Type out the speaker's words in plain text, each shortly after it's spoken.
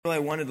I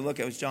wanted to look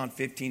at was John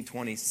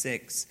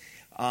 15:26.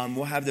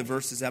 We'll have the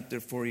verses up there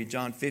for you,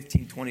 John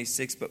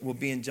 15:26, but we'll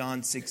be in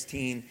John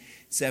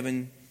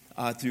 16:7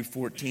 through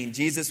 14.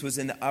 Jesus was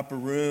in the upper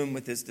room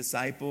with his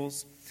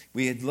disciples.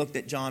 We had looked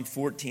at John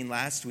 14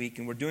 last week,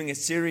 and we're doing a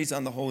series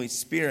on the Holy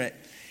Spirit.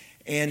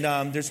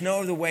 And there's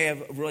no other way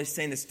of really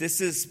saying this. This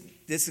is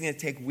going to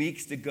take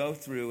weeks to go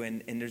through,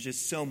 and there's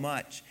just so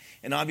much.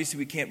 And obviously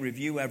we can't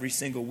review every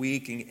single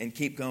week and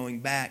keep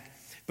going back.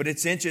 But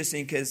it's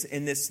interesting because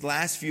in this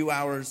last few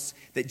hours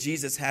that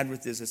Jesus had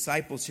with his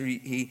disciples,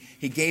 he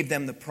gave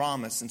them the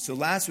promise. And so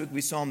last week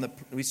we saw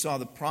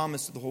the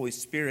promise of the Holy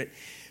Spirit.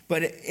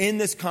 But in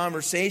this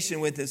conversation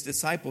with his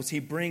disciples, he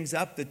brings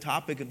up the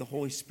topic of the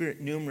Holy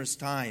Spirit numerous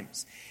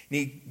times. And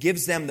he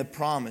gives them the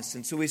promise.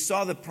 And so we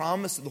saw the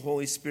promise of the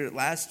Holy Spirit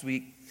last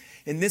week.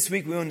 And this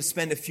week we want to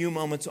spend a few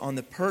moments on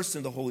the person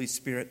of the Holy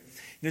Spirit.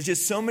 There's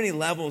just so many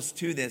levels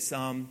to this.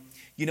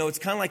 It's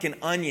kind of like an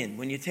onion.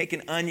 When you take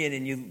an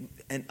onion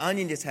an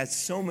onion just has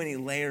so many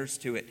layers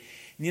to it.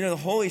 And the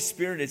Holy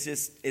Spirit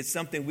is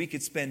something we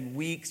could spend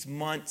weeks,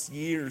 months,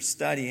 years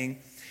studying,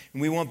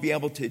 and we won't be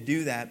able to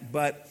do that.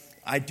 But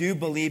I do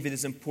believe it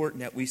is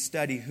important that we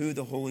study who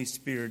the Holy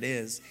Spirit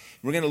is.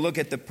 We're going to look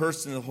at the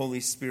person of the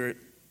Holy Spirit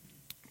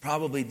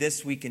probably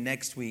this week and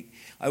next week.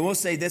 I will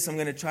say this, I'm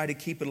going to try to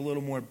keep it a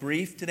little more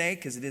brief today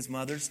because it is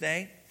Mother's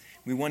Day.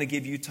 We want to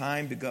give you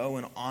time to go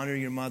and honor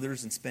your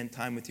mothers and spend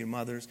time with your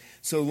mothers.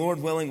 So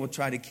Lord willing, we'll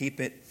try to keep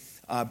it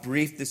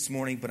brief this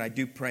morning, but I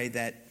do pray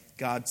that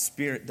God's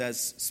Spirit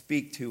does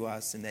speak to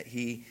us and that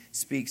He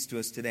speaks to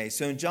us today.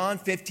 So in John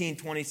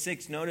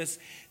 15:26, notice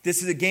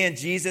this is again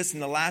Jesus in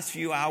the last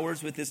few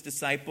hours with His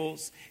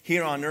disciples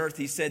here on earth.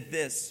 He said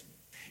this.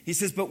 He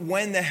says, "But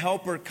when the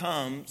Helper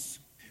comes,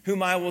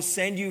 whom I will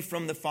send you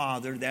from the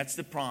Father," that's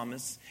the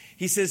promise.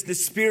 He says, "the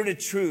Spirit of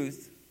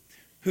truth,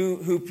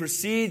 who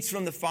proceeds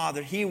from the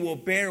Father, He will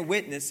bear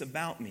witness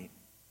about me."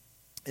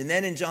 And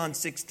then in John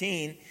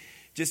 16,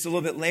 just a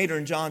little bit later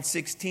in John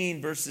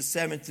 16, verses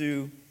 7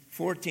 through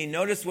 14,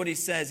 notice what He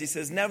says. He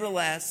says,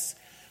 "Nevertheless,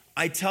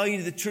 I tell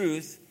you the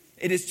truth,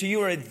 it is to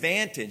your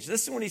advantage."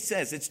 Listen to what He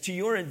says. It's to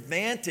your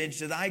advantage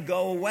that I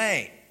go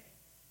away.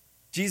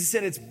 Jesus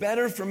said, it's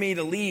better for me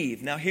to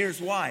leave. Now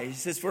here's why. He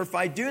says, "For if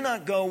I do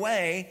not go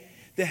away,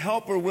 the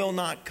Helper will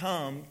not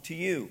come to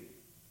you.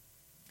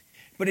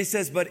 But He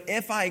says, but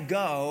if I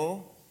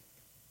go,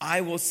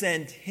 I will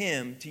send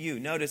Him to you."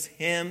 Notice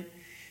Him.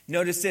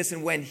 Notice this.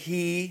 And when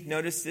He,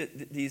 notice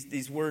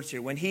these words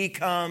here. When He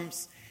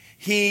comes,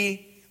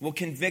 He will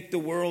convict the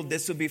world.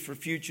 This will be for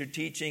future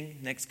teaching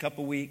next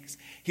couple weeks.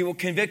 He will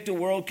convict the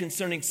world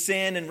concerning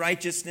sin and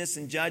righteousness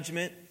and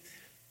judgment.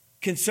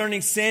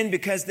 Concerning sin,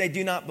 because they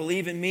do not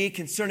believe in me.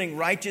 Concerning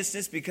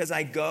righteousness, because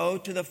I go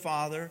to the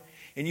Father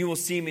and you will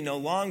see me no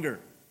longer.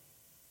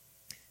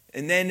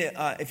 And then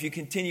if you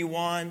continue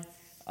on,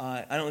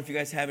 I don't know if you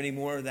guys have any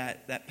more of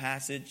that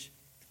passage.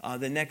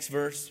 The next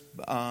verse,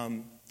 I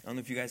don't know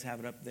if you guys have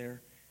it up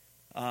there.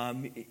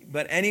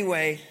 But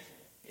anyway,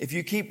 if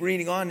you keep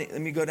reading on, let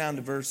me go down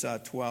to verse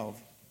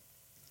 12.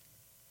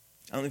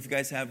 I don't know if you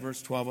guys have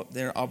verse 12 up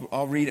there.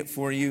 I'll read it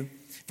for you.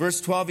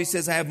 Verse 12, He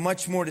says, "I have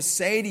much more to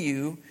say to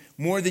you,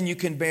 more than you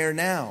can bear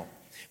now.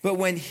 But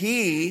when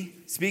He,"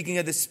 speaking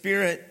of the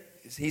Spirit,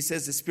 He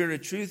says the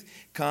Spirit of truth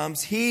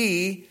comes,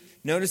 He,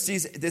 notice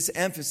this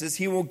emphasis,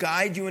 He will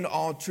guide you into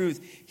all truth.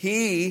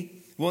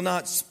 He will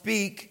not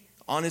speak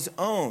on His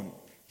own.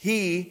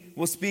 He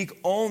will speak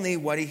only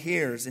what He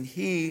hears, and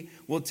He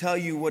will tell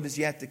you what is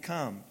yet to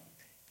come.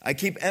 I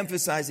keep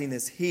emphasizing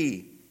this,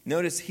 He.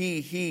 Notice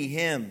He,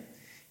 Him,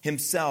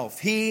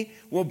 Himself. He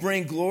will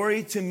bring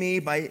glory to me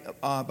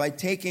by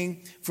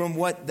taking from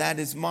what that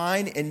is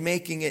mine and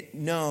making it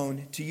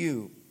known to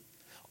you.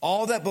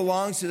 All that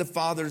belongs to the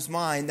Father's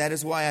mine. That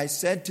is why I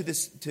said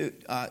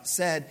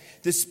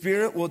the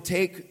Spirit will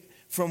take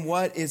from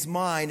what is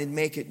mine and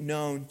make it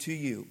known to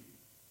you.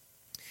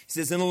 He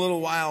says, "In a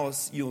little while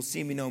you will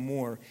see me no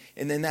more,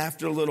 and then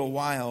after a little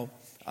while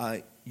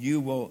you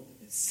will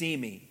see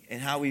me."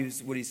 And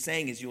what he's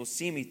saying is you will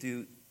see me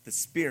through the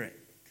Spirit.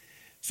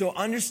 So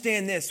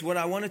understand this. What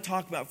I want to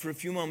talk about for a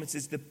few moments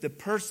is the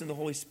person of the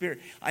Holy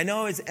Spirit. I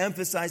know it's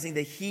emphasizing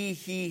the He,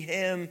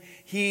 Him,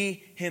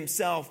 He,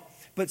 Himself.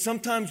 But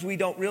sometimes we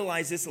don't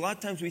realize this. A lot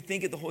of times we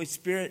think of the Holy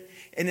Spirit,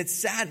 and it's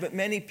sad, but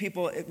many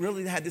people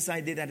really had this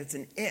idea that it's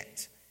an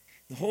it.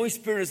 The Holy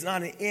Spirit is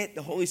not an it.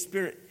 The Holy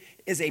Spirit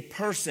is a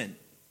person.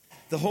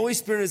 The Holy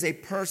Spirit is a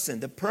person.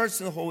 The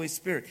person of the Holy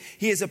Spirit.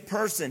 He is a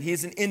person. He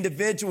is an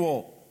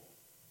individual.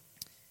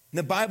 And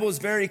the Bible is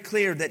very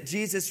clear that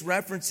Jesus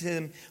referenced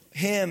him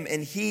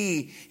and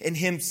He and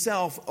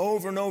Himself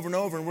over and over and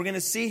over. And we're going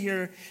to see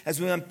here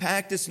as we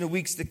unpack this in the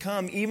weeks to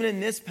come, even in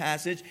this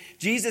passage,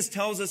 Jesus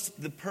tells us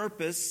the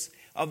purpose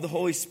of the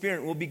Holy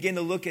Spirit. We'll begin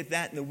to look at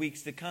that in the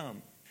weeks to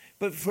come.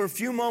 But for a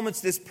few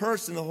moments, this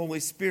person, the Holy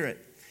Spirit,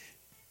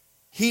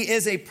 He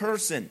is a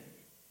person.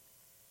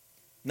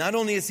 Not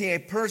only is he a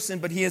person,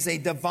 but he is a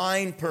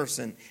divine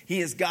person. He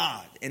is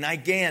God. And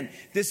again,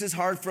 this is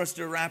hard for us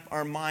to wrap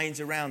our minds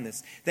around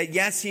this. That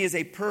yes, he is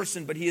a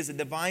person, but he is a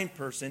divine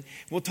person.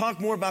 We'll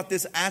talk more about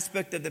this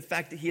aspect of the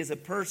fact that he is a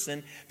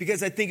person,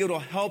 because I think it will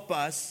help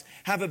us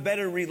have a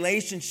better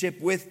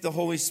relationship with the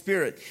Holy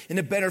Spirit and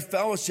a better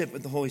fellowship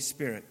with the Holy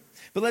Spirit.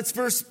 But let's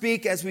first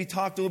speak, as we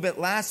talked a little bit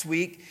last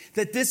week,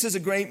 that this is a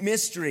great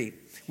mystery.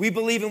 We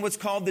believe in what's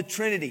called the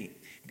Trinity.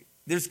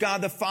 There's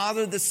God the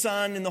Father, the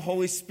Son, and the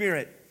Holy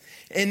Spirit.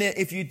 And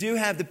if you do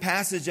have the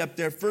passage up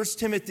there, 1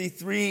 Timothy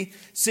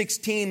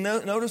 3:16,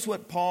 notice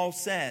what Paul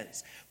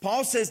says.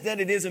 Paul says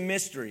that it is a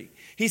mystery.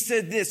 He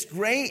said this,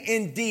 great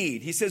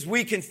indeed, he says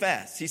we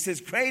confess. He says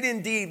great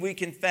indeed we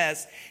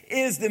confess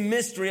is the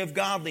mystery of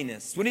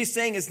godliness. What he's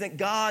saying is that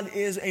God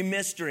is a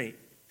mystery.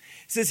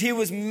 He says he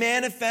was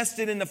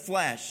manifested in the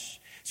flesh.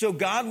 So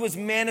God was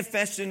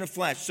manifested in the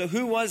flesh. So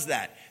who was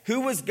that?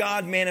 Who was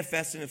God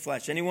manifested in the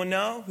flesh? Anyone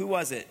know? Who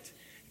was it?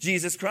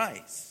 Jesus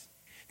Christ.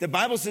 The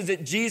Bible says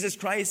that Jesus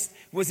Christ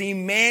was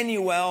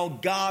Emmanuel,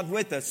 God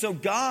with us. So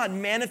God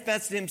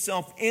manifested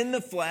himself in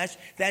the flesh.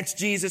 That's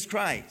Jesus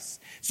Christ.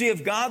 So you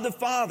have God the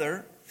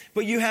Father,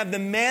 but you have the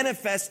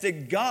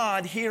manifested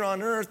God here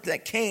on earth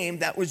that came.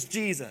 That was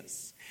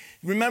Jesus.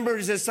 Remember,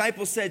 his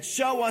disciples said,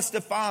 show us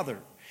the Father.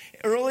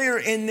 Earlier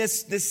in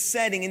this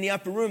setting in the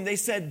upper room, they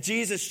said,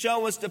 Jesus,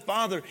 show us the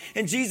Father.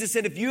 And Jesus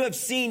said, if you have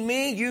seen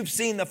me, you've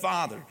seen the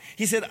Father.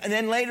 He said, and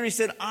then later he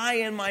said, I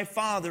and my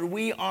Father,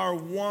 we are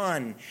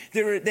one.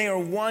 They are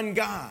one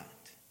God.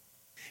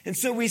 And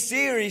so we see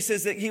here, he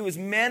says that he was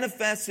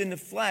manifest in the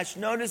flesh.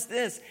 Notice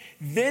this,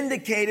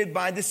 vindicated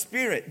by the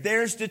Spirit.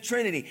 There's the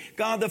Trinity.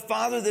 God the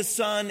Father, the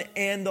Son,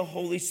 and the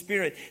Holy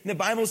Spirit. And the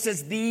Bible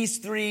says these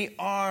three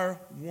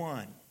are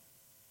one.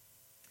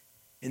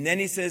 And then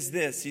he says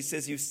this, he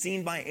says, you've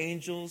seen by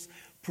angels,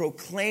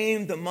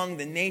 proclaimed among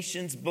the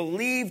nations,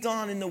 believed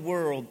on in the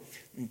world,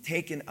 and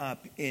taken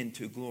up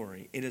into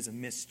glory. It is a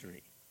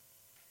mystery.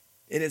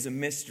 It is a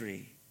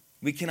mystery.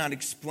 We cannot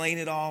explain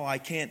it all. I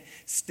can't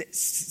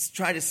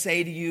try to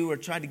say to you or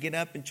try to get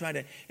up and try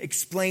to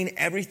explain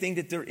everything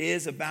that there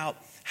is about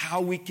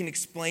how we can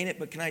explain it.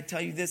 But can I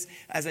tell you this?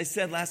 As I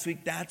said last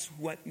week, that's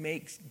what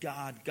makes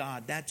God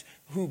God. That's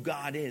who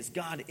God is.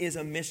 God is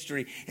a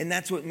mystery. And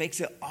that's what makes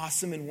it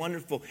awesome and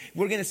wonderful.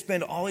 We're going to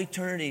spend all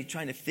eternity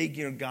trying to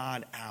figure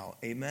God out.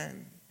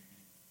 Amen?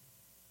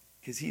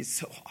 Because he is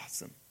so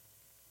awesome.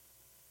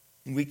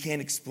 And we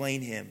can't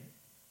explain him.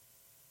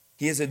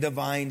 He is a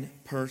divine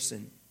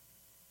person.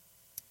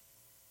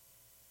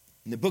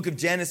 In the book of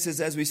Genesis,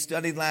 as we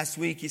studied last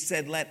week, he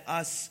said, let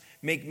us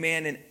make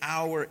man in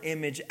our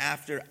image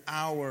after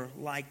our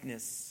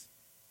likeness.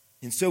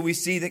 And so we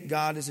see that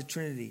God is a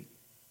Trinity.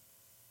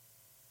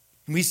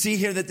 And we see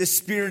here that the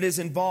Spirit is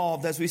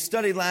involved. As we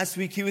studied last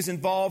week, he was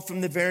involved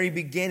from the very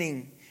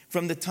beginning,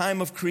 from the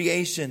time of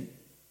creation,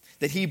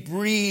 that he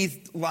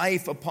breathed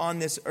life upon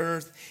this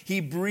earth.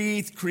 He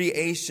breathed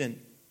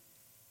creation.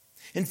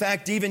 In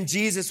fact, even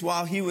Jesus,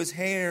 while he was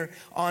here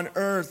on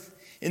earth,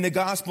 in the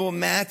Gospel of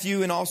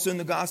Matthew and also in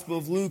the Gospel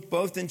of Luke,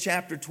 both in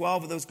chapter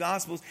 12 of those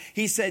Gospels,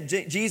 he said,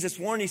 Jesus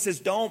warned, he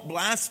says, don't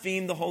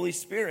blaspheme the Holy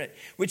Spirit,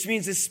 which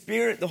means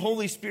the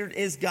Holy Spirit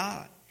is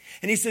God.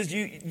 And he says,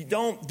 you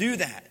don't do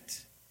that.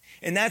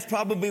 And that's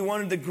probably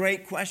one of the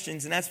great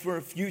questions, and that's for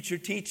a future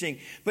teaching.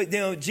 But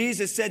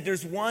Jesus said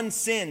there's one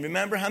sin.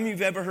 Remember, how many of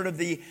you have ever heard of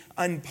the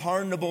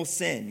unpardonable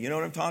sin? You know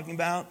what I'm talking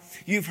about?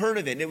 You've heard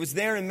of it. It was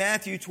there in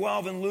Matthew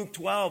 12 and Luke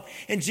 12.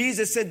 And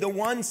Jesus said the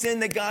one sin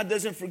that God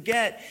doesn't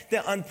forget,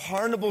 the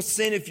unpardonable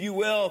sin, if you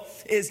will,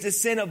 is the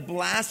sin of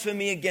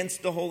blasphemy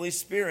against the Holy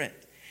Spirit.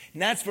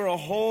 And that's for a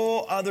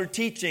whole other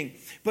teaching.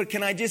 But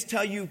can I just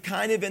tell you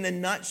kind of in a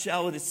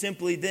nutshell, it is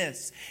simply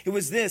this. It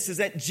was this, is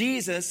that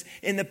Jesus,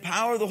 in the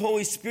power of the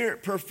Holy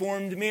Spirit,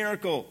 performed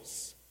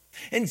miracles.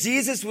 And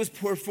Jesus was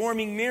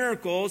performing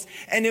miracles,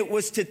 and it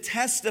was to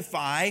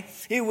testify,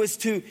 it was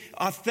to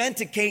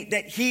authenticate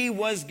that he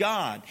was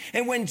God.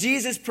 And when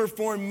Jesus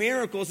performed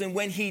miracles and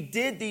when he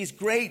did these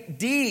great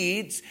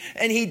deeds,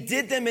 and he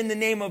did them in the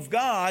name of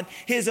God,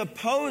 his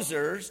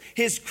opposers,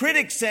 his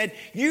critics said,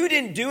 you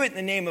didn't do it in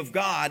the name of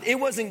God. It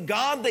wasn't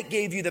God that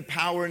gave you the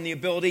power and the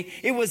ability.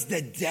 It was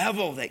the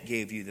devil that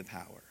gave you the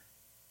power.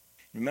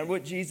 Remember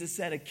what Jesus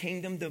said, a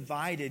kingdom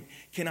divided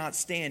cannot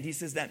stand. He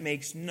says that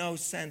makes no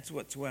sense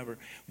whatsoever.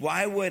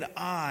 Why would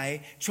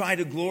I try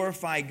to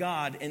glorify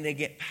God and they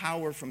get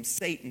power from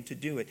Satan to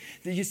do it?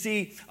 You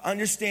see,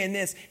 understand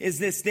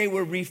this, they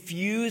were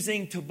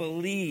refusing to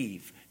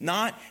believe.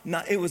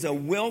 It was a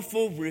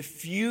willful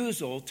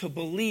refusal to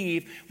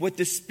believe what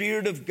the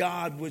Spirit of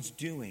God was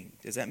doing.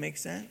 Does that make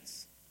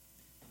sense?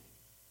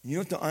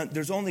 You know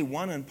there's only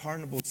one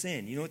unpardonable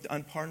sin. You know what the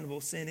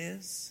unpardonable sin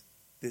is?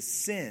 The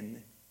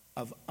sin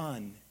of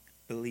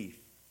unbelief.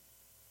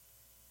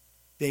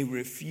 They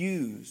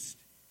refused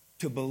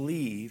to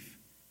believe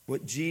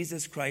what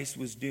Jesus Christ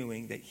was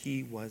doing, that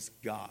he was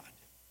God.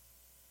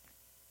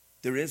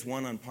 There is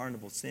one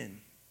unpardonable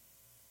sin.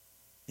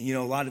 And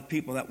a lot of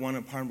people, that one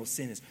unpardonable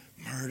sin is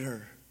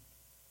murder.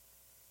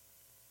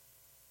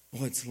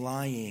 Or it's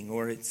lying,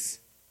 or it's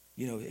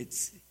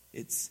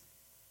it's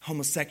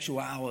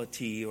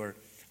homosexuality or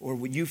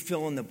when you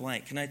fill in the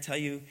blank. Can I tell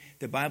you,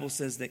 the Bible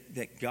says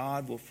that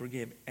God will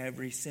forgive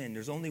every sin.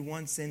 There's only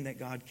one sin that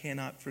God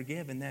cannot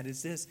forgive, and that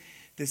is this: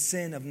 the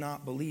sin of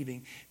not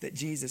believing that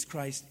Jesus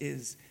Christ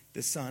is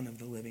the Son of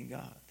the living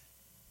God.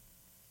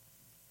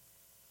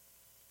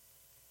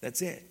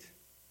 That's it.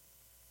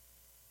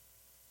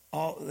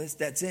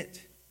 That's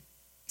it.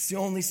 It's the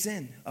only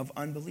sin of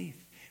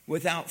unbelief.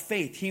 Without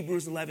faith,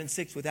 Hebrews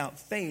 11:6, without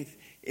faith,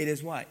 it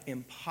is what?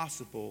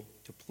 Impossible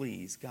to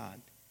please God.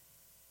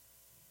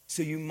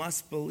 So you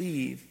must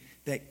believe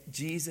that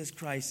Jesus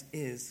Christ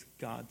is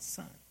God's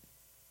Son.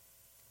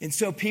 And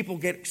so people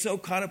get so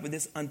caught up with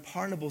this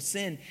unpardonable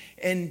sin,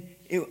 and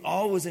it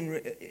all was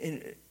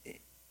in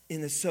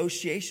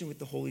association with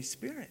the Holy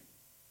Spirit.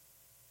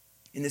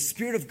 And the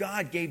Spirit of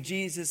God gave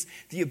Jesus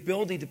the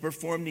ability to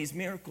perform these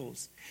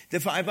miracles.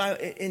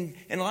 And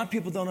a lot of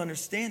people don't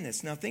understand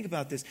this. Now think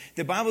about this.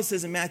 The Bible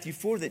says in Matthew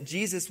 4 that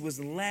Jesus was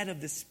led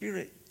of the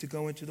Spirit to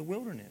go into the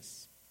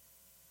wilderness.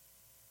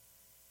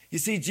 You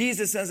see,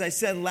 Jesus, as I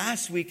said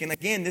last week, and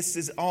again, this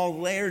is all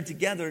layered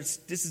together.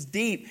 This is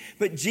deep.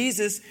 But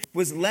Jesus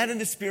was led in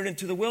the Spirit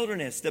into the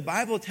wilderness. The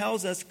Bible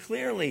tells us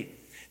clearly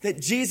that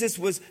Jesus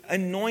was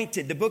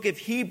anointed. The book of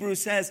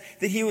Hebrews says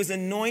that he was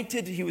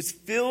anointed, he was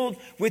filled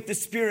with the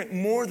Spirit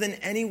more than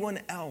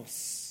anyone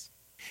else.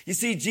 You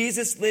see,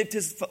 Jesus lived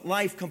his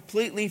life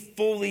completely,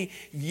 fully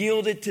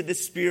yielded to the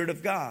Spirit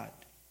of God.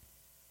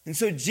 And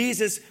so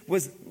Jesus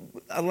was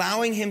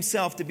allowing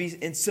himself to be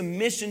in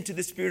submission to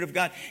the Spirit of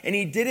God. And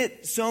he did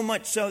it so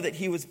much so that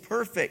he was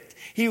perfect.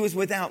 He was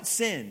without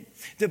sin.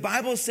 The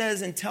Bible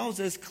says and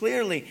tells us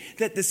clearly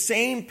that the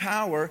same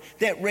power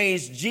that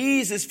raised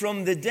Jesus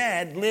from the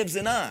dead lives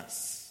in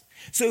us.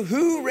 So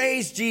who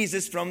raised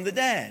Jesus from the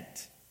dead?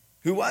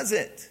 Who was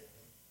it?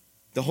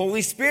 The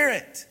Holy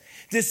Spirit.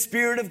 The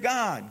Spirit of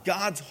God,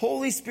 God's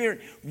Holy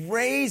Spirit,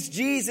 raised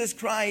Jesus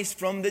Christ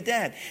from the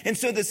dead. And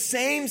so the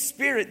same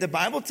Spirit, the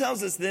Bible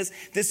tells us this,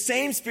 the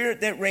same Spirit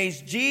that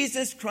raised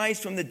Jesus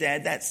Christ from the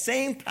dead, that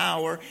same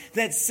power,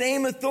 that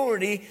same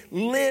authority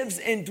lives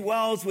and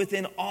dwells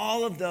within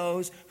all of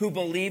those who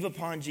believe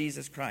upon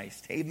Jesus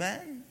Christ.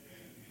 Amen?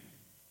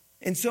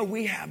 And so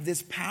we have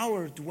this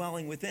power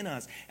dwelling within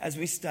us, as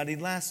we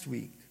studied last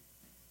week.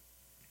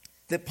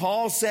 That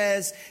Paul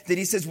says,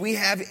 we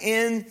have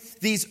in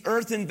these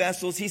earthen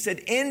vessels, he said,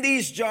 in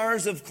these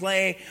jars of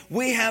clay,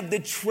 we have the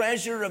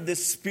treasure of the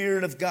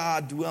Spirit of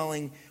God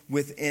dwelling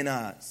within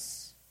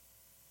us.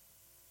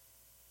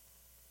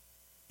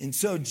 And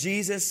so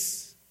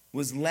Jesus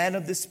was led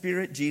of the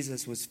Spirit.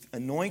 Jesus was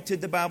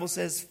anointed, the Bible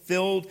says,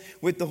 filled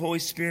with the Holy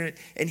Spirit.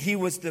 And he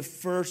was the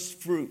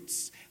first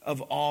fruits of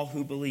all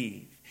who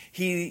believe.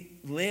 He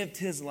lived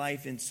his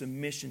life in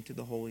submission to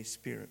the Holy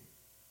Spirit.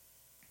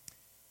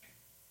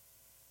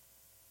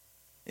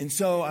 And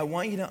so I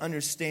want you to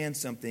understand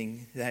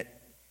something,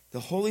 that the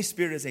Holy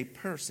Spirit is a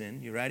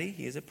person. You ready?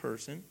 He is a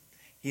person.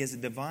 He is a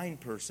divine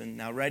person.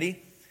 Now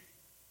ready?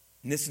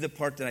 And this is the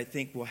part that I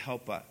think will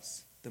help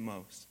us the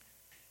most.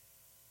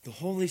 The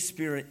Holy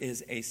Spirit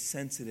is a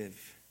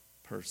sensitive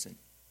person.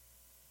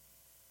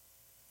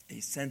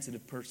 A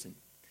sensitive person.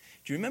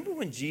 Do you remember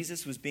when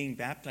Jesus was being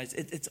baptized?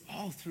 It's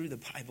all through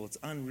the Bible. It's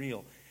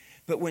unreal.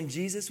 But when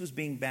Jesus was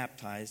being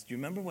baptized, do you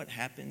remember what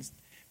happens?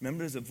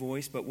 Remember, there's a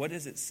voice, but what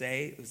does it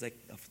say? It was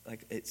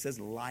like it says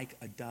like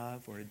a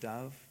dove or a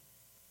dove,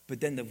 but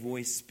then the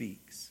voice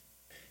speaks.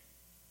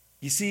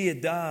 You see, a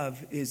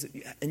dove is,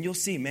 and you'll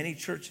see many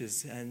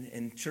churches,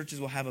 and churches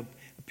will have a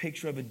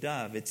picture of a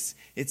dove. It's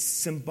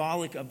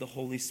symbolic of the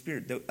Holy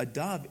Spirit. A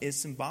dove is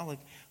symbolic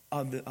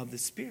of the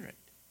Spirit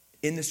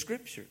in the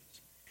Scriptures.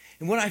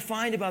 And what I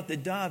find about the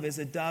dove is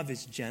a dove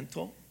is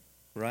gentle,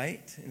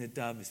 right? And a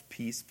dove is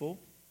peaceful.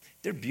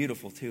 They're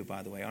beautiful too,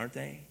 by the way, aren't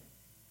they?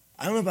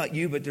 I don't know about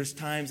you, but there's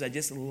times I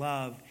just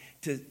love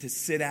to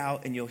sit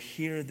out and you'll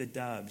hear the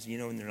doves,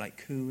 when they're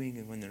like cooing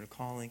and when they're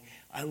calling.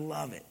 I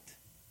love it.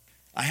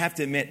 I have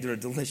to admit, they're a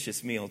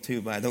delicious meal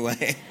too, by the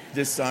way.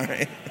 Just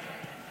sorry.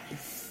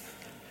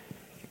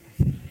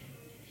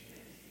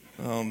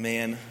 Oh,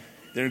 man.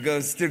 There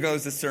goes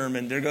the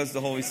sermon. There goes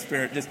the Holy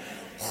Spirit. Just,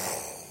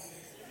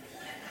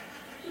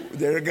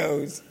 there it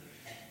goes.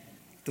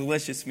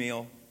 Delicious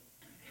meal.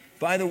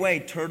 By the way,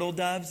 turtle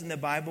doves in the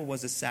Bible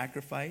was a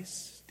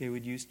sacrifice. They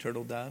would use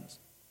turtle doves.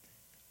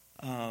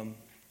 I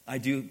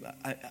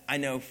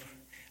know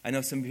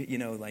some,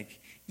 like,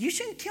 you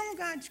shouldn't kill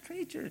God's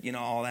creature,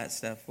 all that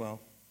stuff. Well,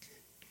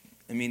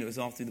 I mean, it was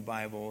all through the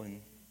Bible,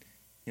 and,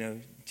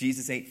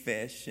 Jesus ate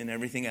fish and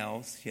everything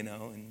else,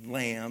 and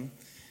lamb,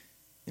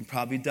 and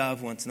probably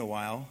dove once in a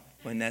while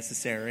when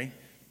necessary.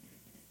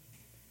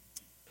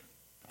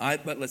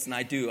 But listen,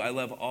 I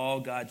love all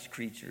God's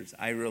creatures.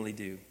 I really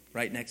do.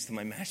 Right next to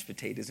my mashed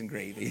potatoes and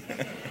gravy.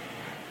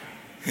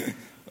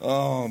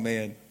 Oh,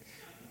 man.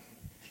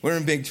 We're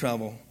in big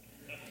trouble.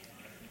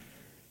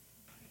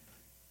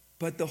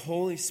 But the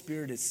Holy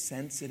Spirit is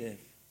sensitive.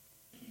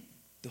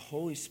 The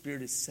Holy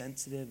Spirit is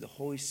sensitive. The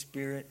Holy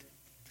Spirit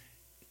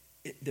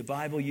The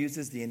Bible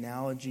uses the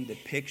analogy, the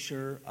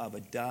picture of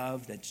a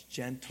dove that's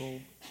gentle,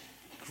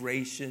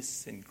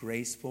 gracious, and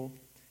graceful.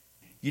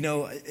 You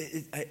know,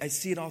 I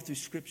see it all through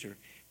Scripture.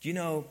 Do you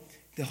know,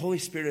 the Holy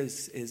Spirit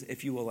is,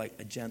 if you will, like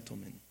a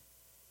gentleman.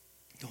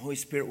 The Holy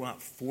Spirit will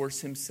not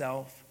force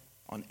himself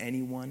on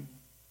anyone.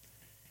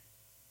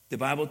 The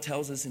Bible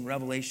tells us in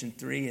Revelation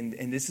 3,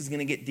 and this is going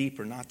to get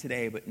deeper, not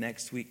today, but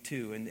next week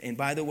too. And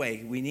by the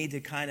way, we need to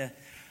kind of,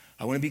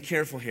 I want to be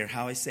careful here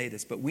how I say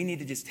this, but we need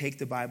to just take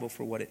the Bible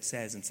for what it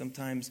says. And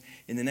sometimes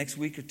in the next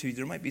week or two,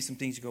 there might be some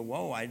things you go,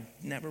 whoa, I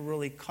never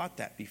really caught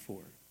that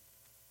before.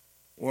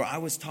 Or I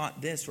was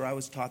taught this, or I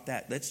was taught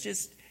that. Let's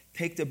just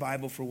take the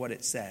Bible for what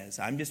it says.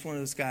 I'm just one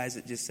of those guys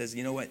that just says,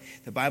 you know what,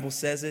 the Bible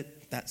says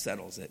it, that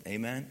settles it.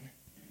 Amen?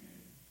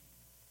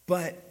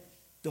 But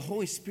the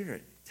Holy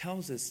Spirit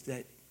tells us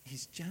that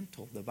he's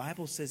gentle. The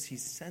Bible says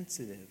he's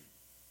sensitive.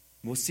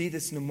 We'll see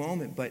this in a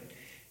moment, but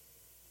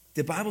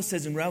the Bible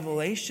says in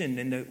Revelation,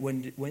 and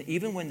when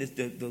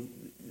the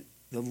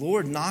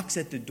Lord knocks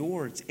at the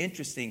door, it's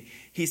interesting.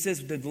 He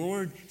says the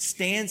Lord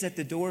stands at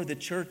the door of the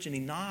church and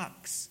he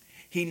knocks.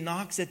 He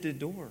knocks at the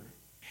door.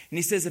 And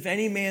he says, if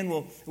any man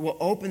will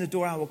open the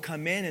door, I will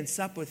come in and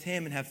sup with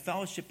him and have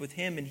fellowship with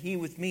him and he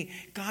with me.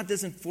 God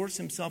doesn't force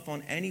himself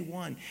on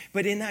anyone.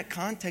 But in that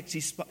context,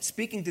 he's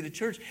speaking to the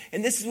church.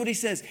 And this is what he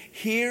says.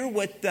 Hear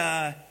what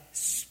the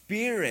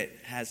Spirit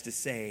has to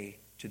say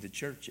to the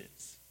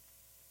churches.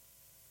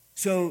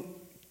 So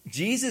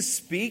Jesus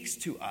speaks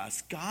to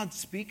us, God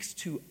speaks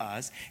to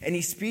us, and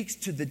he speaks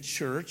to the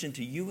church and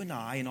to you and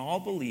I and all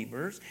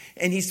believers.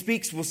 And he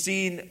speaks, we'll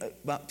see in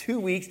about 2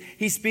 weeks,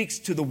 he speaks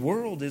to the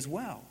world as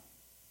well.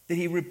 That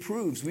he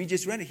reproves, we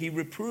just read it, he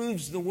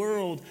reproves the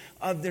world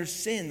of their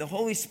sin. The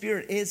Holy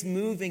Spirit is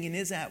moving and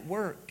is at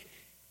work.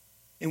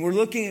 And we're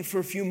looking for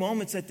a few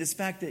moments at this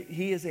fact that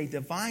he is a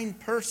divine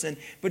person,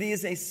 but he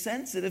is a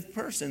sensitive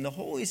person. The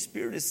Holy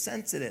Spirit is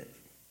sensitive.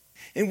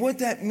 And what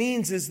that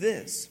means is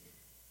this.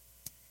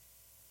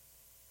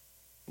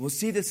 We'll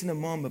see this in a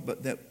moment,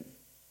 but that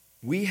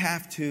we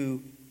have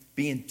to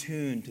be in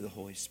tune to the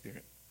Holy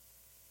Spirit.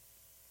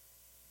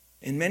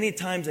 And many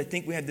times I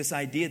think we have this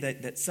idea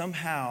that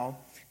somehow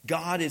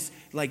God is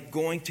like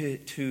going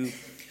to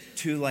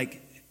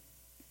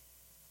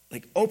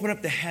open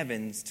up the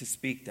heavens to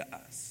speak to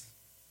us.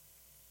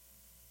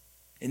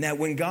 And that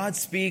when God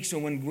speaks or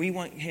when we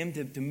want him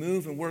to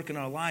move and work in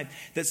our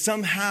life, that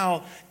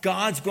somehow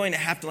God's going to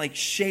have to like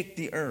shake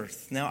the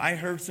earth. Now, I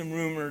heard some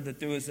rumor that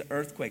there was an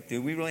earthquake.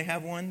 Did we really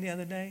have one the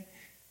other day?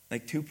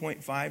 Like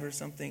 2.5 or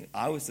something?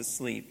 I was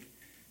asleep.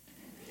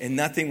 And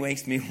nothing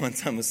wakes me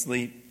once I'm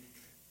asleep.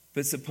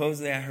 But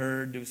supposedly I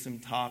heard there was some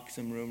talk,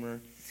 some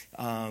rumor.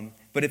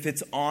 But if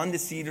it's on the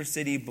Cedar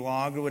City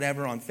blog or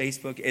whatever on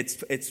Facebook,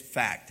 it's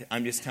fact.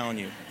 I'm just telling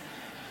you.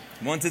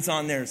 Once it's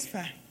on there, it's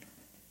fact.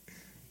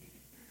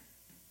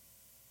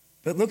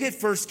 But look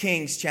at 1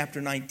 Kings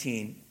chapter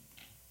 19.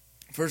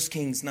 1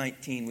 Kings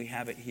 19, we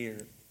have it here.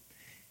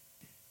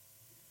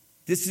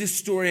 This is the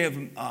story of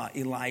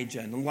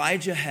Elijah. And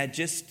Elijah had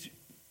just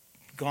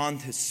gone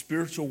to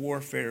spiritual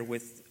warfare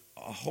with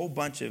a whole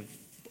bunch of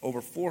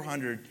over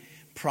 400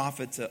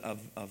 prophets of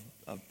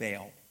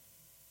Baal.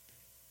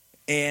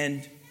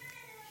 And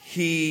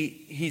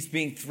he's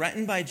being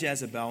threatened by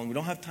Jezebel, and we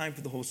don't have time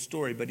for the whole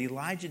story, but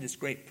Elijah, this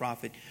great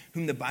prophet,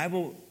 whom the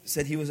Bible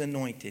said he was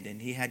anointed,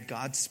 and he had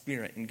God's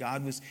Spirit, and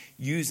God was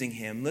using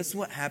him. Listen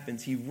what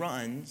happens. He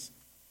runs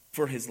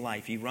for his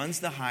life. He runs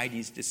to hide.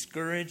 He's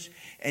discouraged,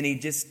 and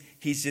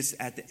he's just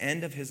at the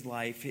end of his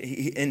life.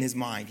 In his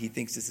mind, he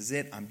thinks, this is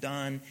it. I'm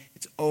done.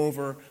 It's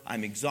over.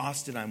 I'm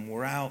exhausted. I'm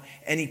wore out.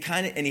 And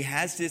he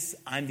has this,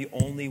 I'm the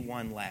only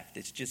one left.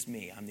 It's just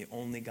me. I'm the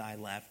only guy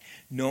left.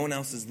 No one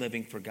else is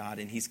living for God.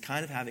 And he's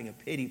kind of having a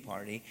pity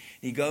party.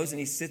 He goes and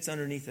he sits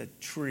underneath a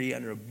tree,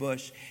 under a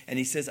bush, and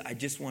he says, I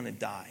just want to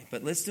die.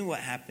 But listen to what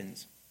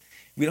happens.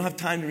 We don't have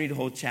time to read the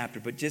whole chapter,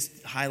 but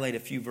just highlight a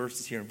few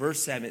verses here. In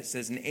verse 7, it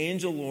says, an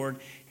angel Lord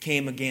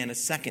came again a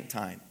second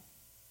time.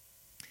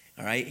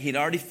 All right, he'd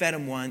already fed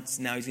him once,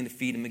 now he's going to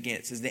feed him again.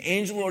 It says, the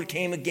angel Lord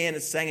came again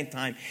a second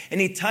time, and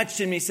he touched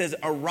him, and he says,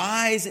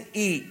 arise and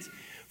eat,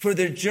 for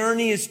the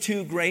journey is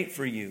too great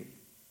for you.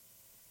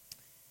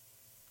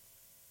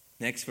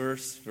 Next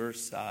verse.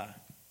 All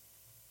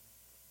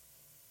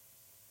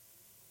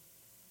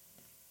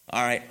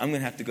right, I'm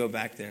going to have to go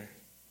back there.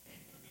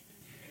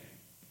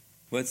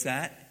 What's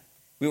that?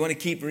 We want to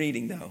keep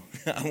reading, though.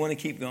 I want to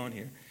keep going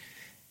here.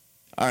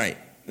 All right,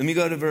 let me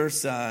go to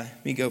verse,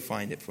 let me go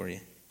find it for you.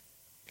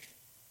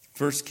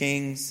 1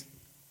 Kings.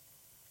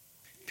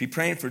 Be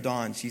praying for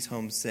Dawn. She's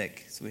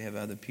homesick, so we have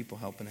other people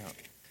helping out.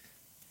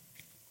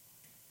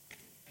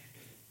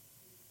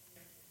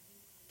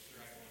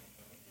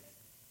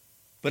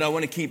 But I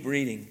want to keep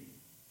reading.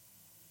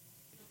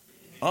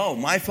 Oh,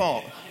 my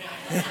fault.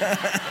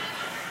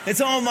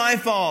 It's all my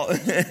fault.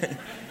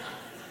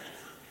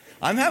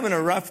 I'm having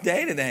a rough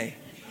day today.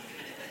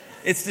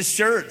 It's the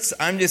shirts.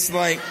 I'm just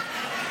like,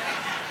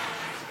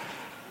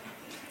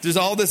 there's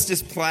all this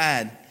just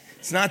plaid.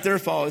 It's not their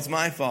fault. It's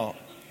my fault.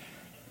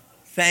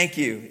 Thank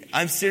you.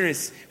 I'm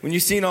serious. When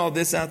you've seen all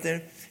this out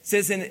there, It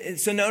says, and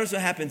so notice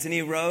what happens. And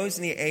he arose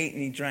and he ate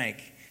and he drank.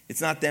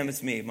 It's not them,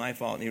 it's me, my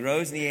fault. And he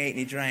rose and he ate and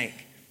he drank.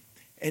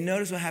 And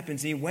notice what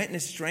happens. He went in the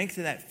strength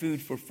of that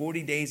food for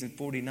 40 days and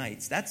 40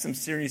 nights. That's some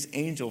serious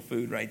angel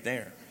food right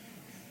there.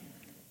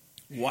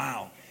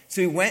 Wow.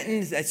 So he went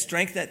in that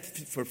strength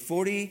for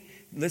 40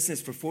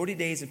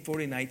 days and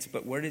 40 nights.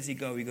 But where does he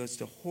go? He goes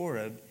to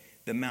Horeb,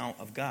 the mount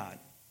of God.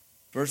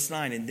 Verse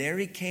 9, and there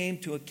he came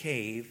to a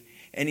cave,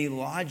 and he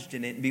lodged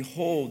in it. And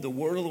behold, the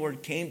word of the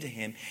Lord came to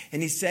him.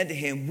 And he said to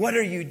him, what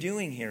are you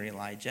doing here,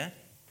 Elijah?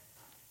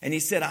 And he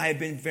said, I have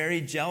been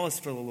very jealous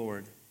for the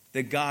Lord,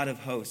 the God of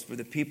hosts, for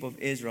the people of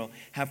Israel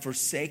have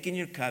forsaken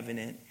your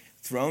covenant,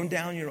 thrown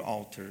down your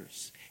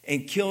altars,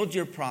 and killed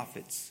your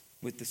prophets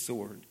with the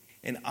sword.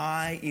 And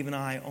I, even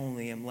I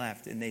only, am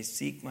left, and they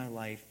seek my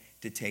life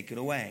to take it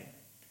away.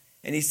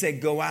 And he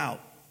said, go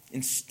out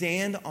and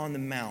stand on the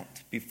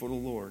mount before the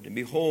Lord. And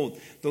behold,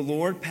 the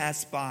Lord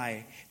passed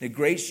by, and a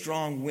great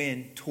strong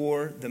wind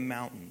tore the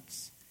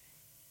mountains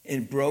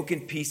and broke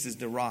in pieces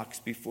the rocks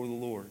before the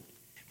Lord.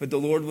 But the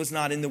Lord was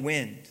not in the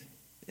wind.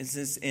 This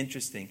is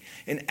interesting.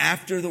 And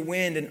after the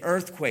wind, an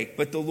earthquake,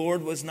 but the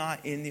Lord was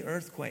not in the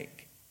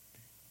earthquake.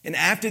 And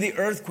after the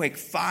earthquake,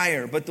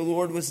 fire, but the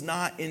Lord was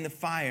not in the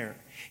fire.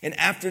 And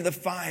after the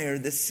fire,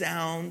 the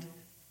sound,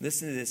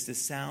 listen to this, the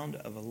sound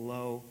of a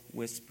low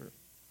whisper.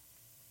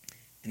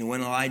 And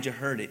when Elijah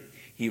heard it,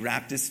 he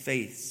wrapped his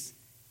face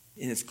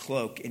in his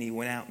cloak, and he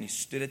went out and he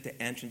stood at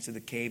the entrance of the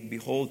cave.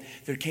 Behold,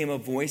 there came a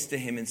voice to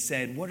him and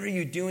said, what are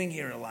you doing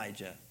here,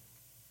 Elijah?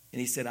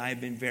 And he said, I have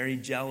been very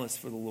jealous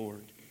for the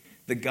Lord,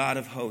 the God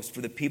of hosts,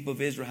 for the people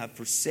of Israel have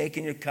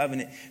forsaken your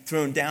covenant,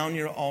 thrown down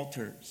your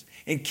altars,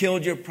 and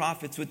killed your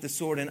prophets with the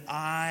sword. And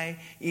I,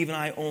 even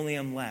I only,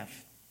 am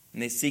left.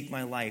 And they seek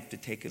my life to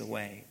take it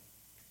away.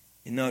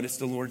 And notice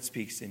the Lord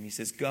speaks to him. He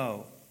says,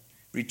 go,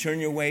 return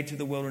your way to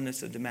the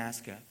wilderness of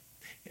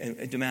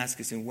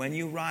Damascus. And when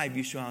you arrive,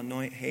 you shall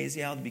anoint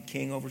Hazael to be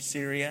king over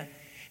Syria.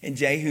 And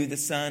Jehu, the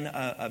son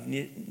of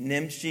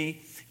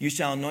Nimshi, you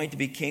shall anoint to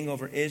be king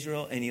over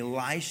Israel. And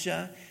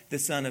Elisha, the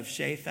son of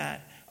Shaphat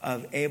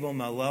of Abel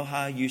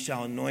Meloha, you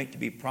shall anoint to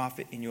be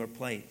prophet in your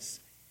place.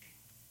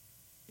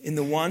 And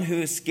the one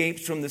who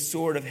escapes from the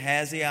sword of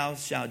Hazael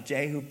shall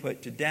Jehu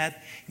put to death.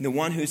 And the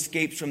one who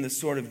escapes from the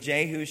sword of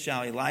Jehu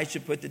shall Elisha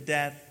put to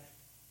death.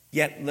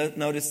 Yet,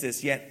 notice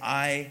this, yet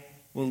I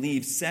will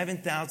leave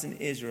 7,000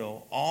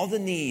 Israel, all the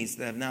knees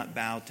that have not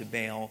bowed to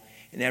Baal,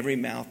 and every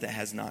mouth that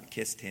has not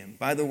kissed him.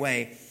 By the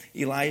way,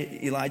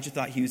 Elijah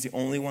thought he was the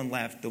only one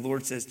left. The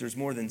Lord says there's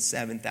more than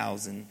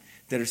 7,000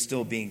 that are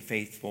still being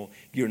faithful.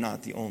 You're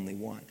not the only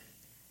one.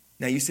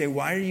 Now you say,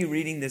 why are you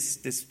reading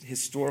this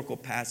historical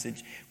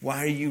passage?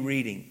 Why are you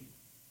reading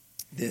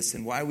this?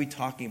 And why are we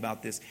talking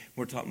about this?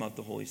 We're talking about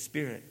the Holy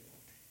Spirit.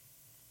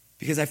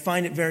 Because I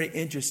find it very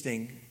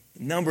interesting.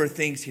 A number of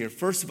things here.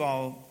 First of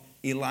all,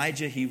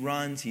 Elijah, he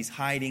runs, he's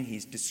hiding,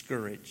 he's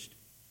discouraged.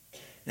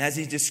 And as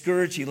he's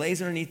discouraged, he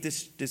lays underneath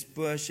this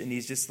bush, and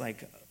he's just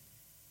like,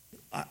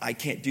 I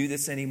can't do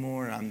this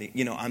anymore. I'm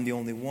the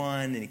only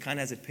one. And he kind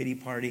of has a pity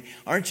party.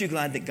 Aren't you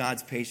glad that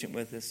God's patient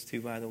with us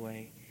too, by the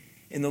way?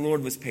 And the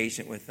Lord was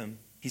patient with him.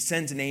 He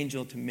sends an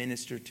angel to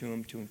minister to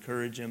him, to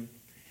encourage him.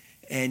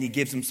 And he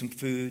gives him some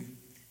food.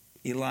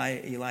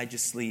 Elijah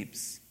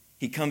sleeps.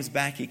 He comes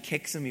back, he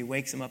kicks him, he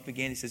wakes him up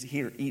again. He says,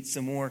 here, eat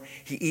some more.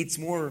 He eats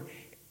more,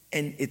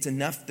 and it's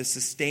enough to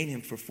sustain him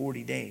for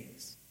 40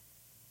 days.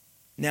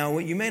 Now,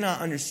 what you may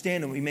not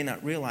understand and what you may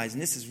not realize,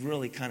 and this is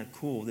really kind of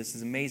cool, this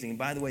is amazing. And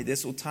by the way,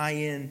 this will tie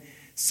in,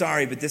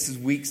 sorry, but this is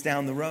weeks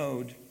down the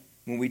road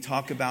when we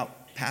talk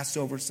about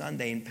Passover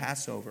Sunday and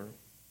Passover.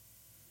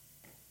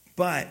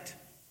 But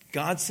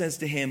God says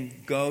to him,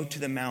 go to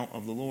the mount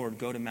of the Lord,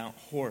 go to Mount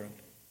Horeb.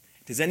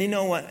 Does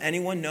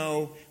anyone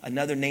know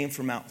another name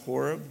for Mount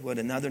Horeb? What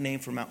another name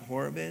for Mount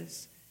Horeb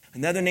is?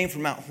 Another name for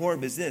Mount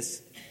Horeb is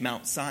this,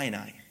 Mount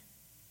Sinai.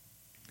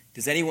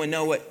 Does anyone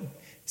know what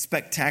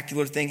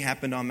spectacular thing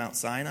happened on Mount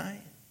Sinai?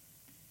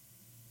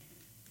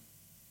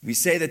 We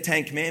say the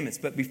Ten Commandments,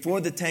 but before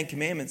the Ten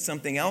Commandments,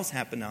 something else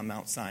happened on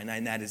Mount Sinai,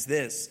 and that is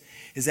this,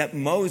 is that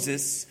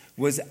Moses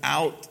was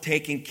out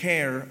taking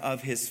care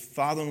of his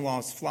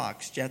father-in-law's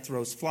flocks,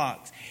 Jethro's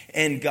flocks,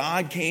 and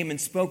God came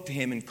and spoke to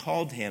him and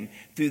called him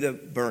through the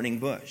burning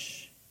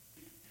bush.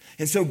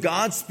 And so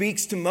God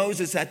speaks to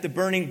Moses at the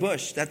burning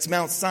bush. That's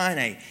Mount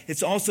Sinai.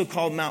 It's also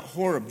called Mount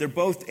Horeb. They're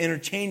both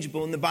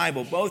interchangeable in the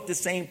Bible, both the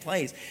same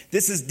place.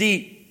 This is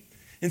deep.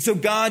 And so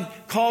God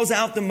calls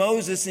out to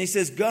Moses and he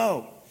says,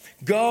 go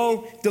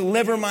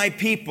deliver my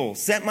people,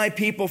 set my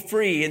people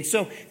free. And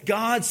so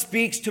God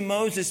speaks to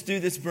Moses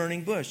through this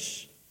burning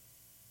bush.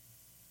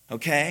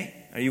 Okay?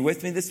 Are you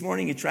with me this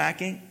morning? You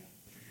tracking?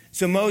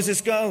 So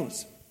Moses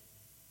goes.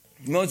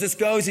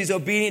 He's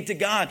obedient to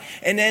God.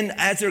 And then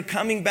as they're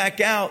coming back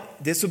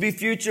out, this will be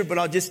future, but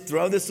I'll just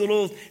throw this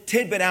little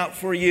tidbit out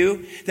for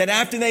you, that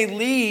after they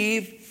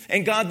leave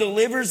and God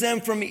delivers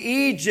them from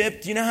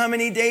Egypt, you know how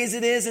many days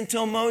it is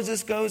until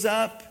Moses goes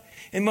up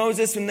And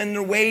Moses, and then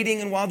they're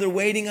waiting, and while they're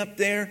waiting up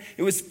there,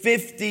 it was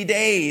 50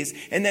 days.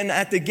 And then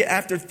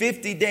after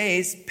 50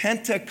 days,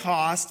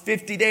 Pentecost,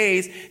 50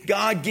 days,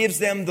 God gives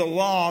them the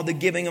law, the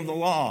giving of the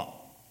law.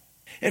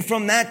 And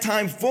from that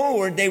time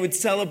forward, they would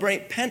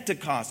celebrate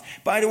Pentecost.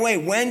 By the way,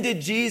 when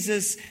did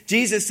Jesus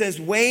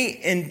says, wait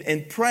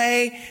and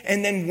pray.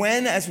 And then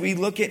when, as we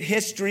look at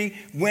history,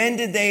 when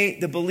did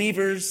the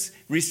believers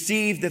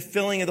receive the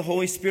filling of the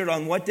Holy Spirit?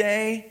 On what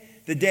day?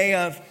 The day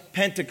of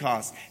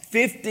Pentecost.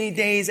 50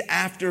 days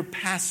after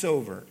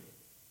Passover.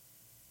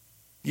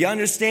 You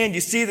understand?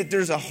 You see that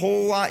there's a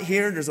whole lot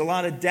here. There's a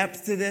lot of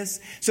depth to this.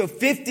 So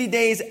 50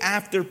 days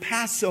after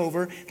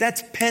Passover,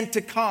 that's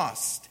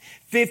Pentecost.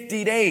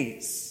 50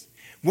 days.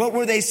 What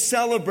were they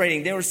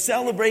celebrating? They were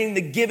celebrating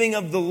the giving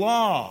of the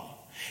law.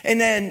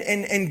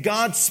 And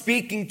God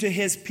speaking to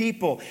his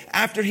people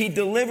after he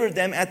delivered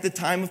them at the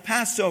time of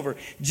Passover.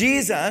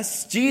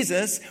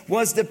 Jesus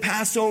was the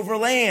Passover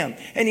lamb,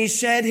 and he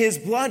shed his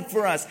blood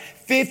for us.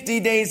 50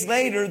 days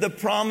later, the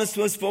promise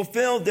was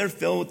fulfilled. They're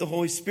filled with the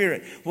Holy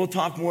Spirit. We'll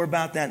talk more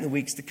about that in the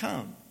weeks to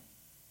come.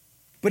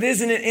 But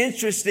isn't it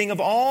interesting, of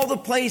all the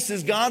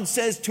places God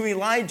says to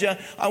Elijah,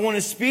 I want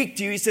to speak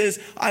to you. He says,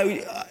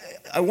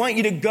 I want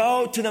you to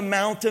go to the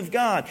Mount of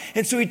God.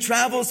 And so he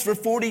travels for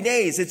 40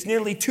 days. It's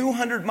nearly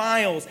 200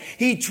 miles.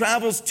 He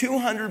travels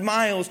 200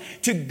 miles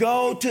to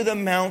go to the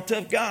Mount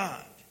of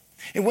God.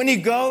 And when he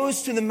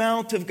goes to the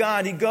Mount of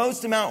God, he goes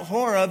to Mount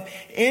Horeb.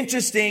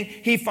 Interesting,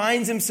 he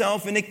finds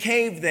himself in a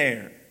cave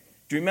there.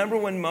 Do you remember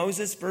when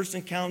Moses first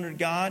encountered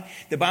God?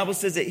 The Bible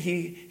says that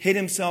he hid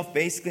himself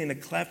basically in a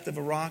cleft of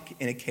a rock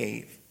in a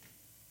cave.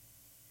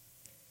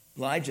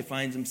 Elijah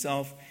finds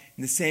himself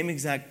in the same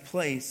exact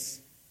place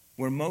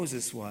where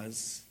Moses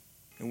was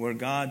and where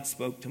God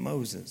spoke to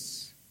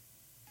Moses.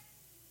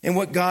 And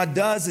what God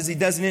does is he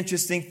does an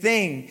interesting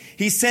thing.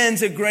 He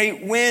sends a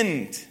great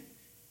wind.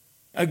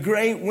 A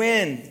great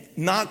wind.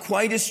 Not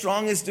quite as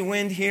strong as the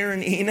wind here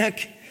in Enoch,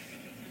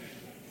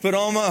 but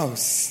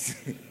almost.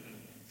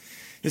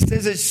 It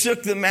says it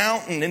shook the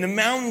mountain, and the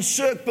mountain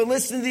shook. But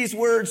listen to these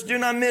words. Do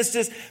not miss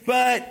this.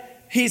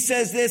 But he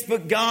says this,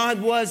 but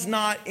God was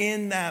not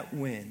in that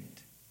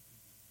wind.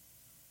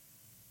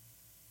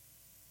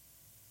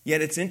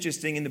 Yet it's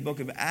interesting, in the book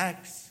of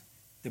Acts,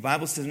 the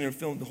Bible says when they were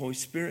filled with the Holy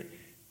Spirit,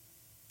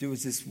 there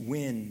was this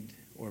wind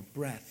or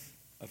breath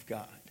of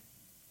God.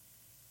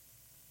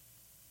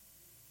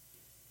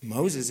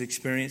 Moses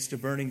experienced a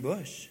burning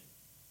bush.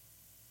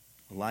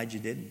 Elijah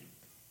didn't.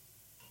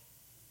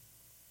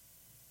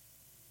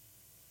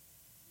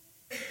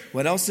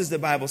 What else does the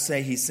Bible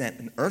say? He sent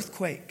an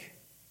earthquake.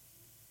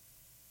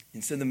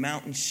 And so the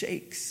mountain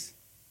shakes.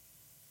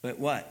 But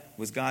what?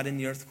 Was God in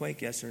the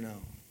earthquake? Yes or no?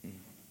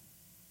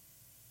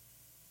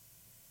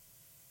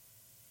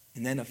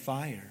 And then a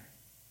fire.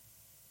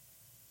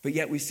 But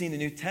yet we see in the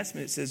New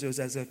Testament, it says it was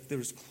as if there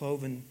was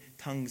cloven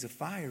tongues of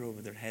fire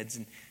over their heads.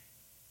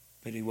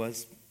 But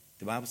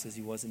the Bible says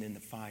he wasn't in the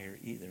fire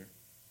either.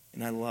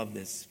 And I love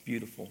this.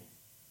 Beautiful.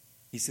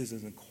 He says it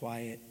was a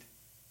quiet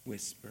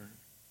whisper.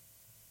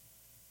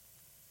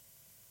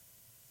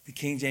 The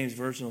King James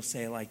Version will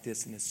say it like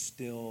this, in a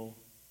still,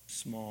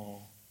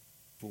 small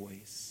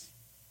voice.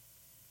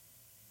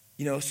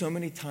 You know, so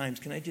many times,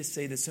 can I just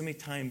say this? So many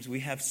times we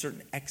have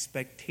certain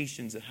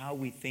expectations of how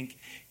we think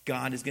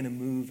God is going to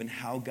move and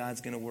how God's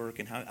going to work.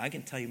 And how I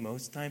can tell you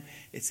most of the time,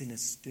 it's in a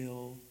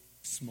still,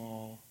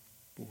 small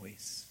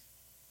voice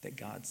that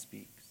God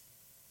speaks.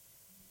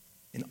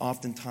 And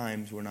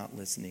oftentimes we're not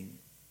listening.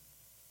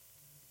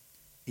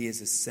 He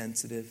is a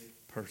sensitive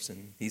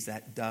person. He's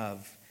that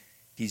dove.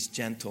 He's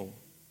gentle.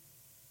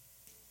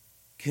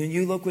 Can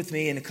you look with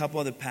me in a couple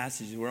other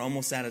passages? We're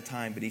almost out of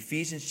time, but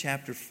Ephesians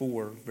chapter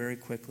 4, very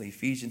quickly.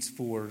 Ephesians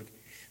 4.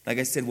 Like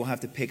I said, we'll have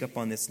to pick up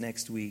on this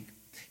next week.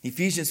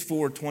 Ephesians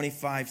 4,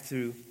 25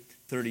 through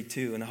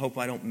 32. And I hope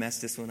I don't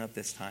mess this one up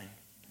this time.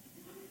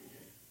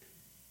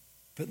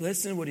 But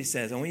listen to what he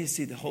says. I want you to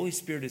see the Holy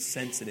Spirit is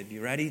sensitive.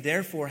 You ready?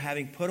 Therefore,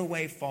 having put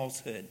away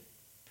falsehood,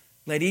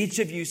 let each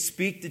of you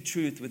speak the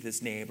truth with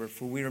his neighbor,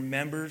 for we are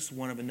members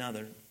one of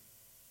another.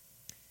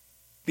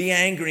 Be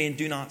angry and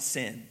do not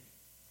sin.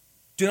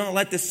 Do not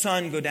let the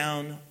sun go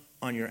down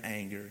on your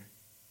anger.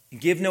 And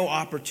give no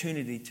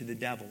opportunity to the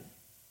devil.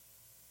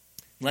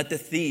 Let the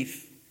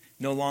thief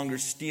no longer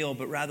steal,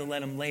 but rather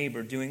let him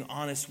labor, doing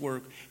honest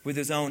work with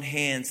his own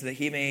hands, so that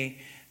he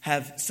may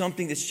have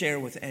something to share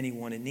with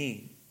anyone in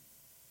need.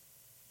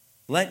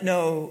 Let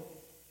no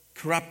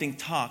corrupting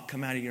talk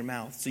come out of your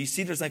mouth. So you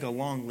see there's like a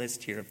long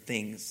list here of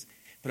things.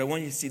 But I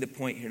want you to see the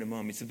point here in a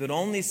moment. He said, but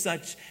only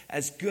such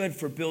as good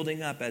for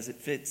building up as it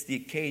fits the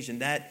occasion,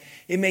 that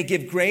it may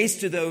give grace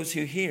to those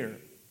who hear.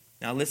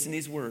 Now listen to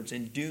these words.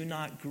 And do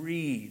not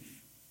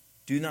grieve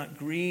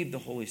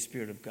the Holy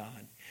Spirit of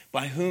God,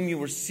 by whom you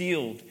were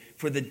sealed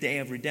for the day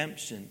of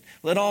redemption.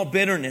 Let all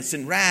bitterness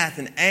and wrath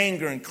and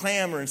anger and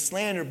clamor and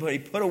slander be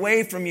put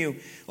away from you,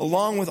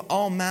 along with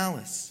all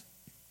malice.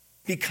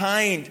 Be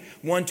kind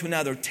one to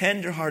another,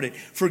 tenderhearted,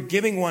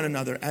 forgiving one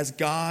another, as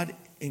God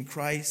in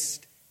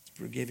Christ has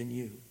forgiven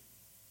you.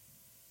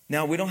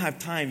 Now, we don't have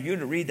time for you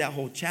to read that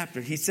whole chapter.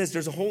 He says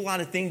there's a whole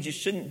lot of things you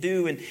shouldn't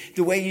do and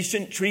the way you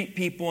shouldn't treat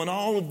people and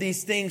all of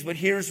these things. But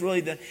here's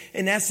really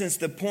in essence,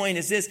 the point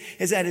is this,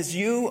 is that as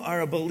you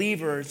are a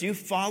believer, as you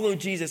follow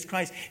Jesus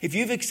Christ, if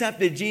you've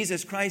accepted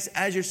Jesus Christ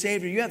as your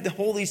Savior, you have the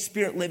Holy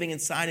Spirit living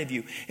inside of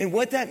you. And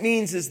what that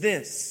means is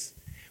this.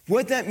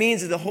 What that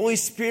means is the Holy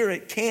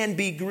Spirit can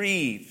be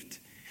grieved.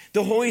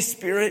 The Holy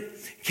Spirit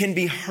can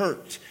be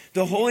hurt.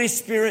 The Holy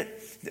Spirit,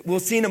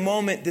 we'll see in a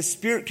moment, the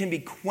Spirit can be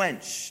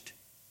quenched.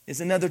 Is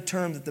another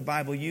term that the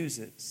Bible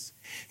uses.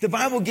 The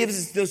Bible gives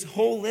us this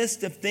whole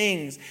list of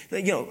things,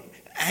 that,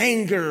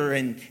 anger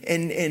and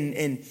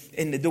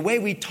the way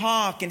we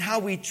talk and how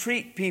we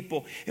treat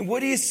people. And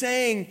what he is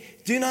saying,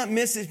 do not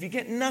miss it. If you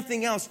get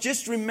nothing else,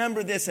 just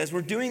remember this. As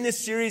we're doing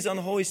this series on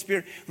the Holy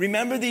Spirit,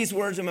 remember these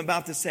words I'm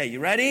about to say. You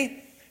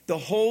ready? The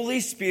Holy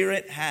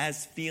Spirit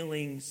has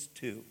feelings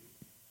too.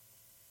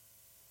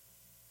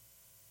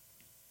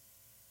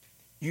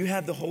 You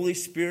have the Holy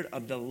Spirit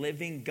of the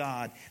living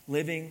God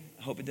living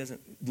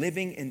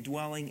and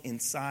dwelling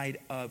inside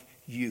of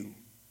you.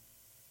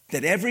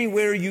 That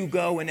everywhere you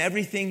go and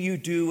everything you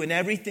do and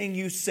everything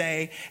you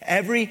say,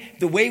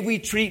 the way we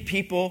treat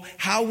people,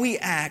 how we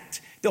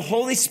act, the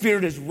Holy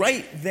Spirit is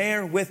right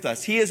there with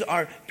us. He is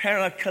our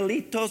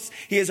parakletos.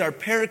 He is our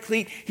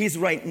paraclete. He's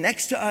right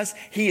next to us.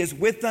 He is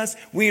with us.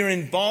 We are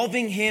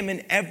involving him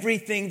in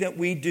everything that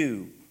we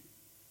do.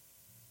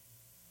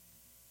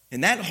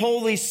 And that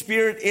Holy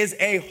Spirit is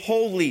a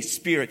Holy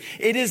Spirit.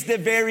 It is the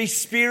very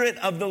Spirit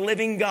of the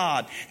living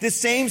God. The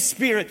same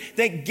Spirit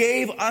that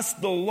gave us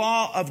the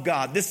law of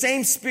God. The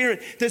same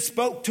Spirit that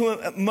spoke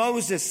to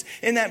Moses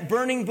in that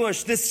burning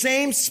bush. The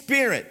same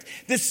Spirit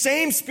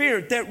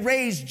that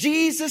raised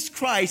Jesus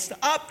Christ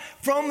up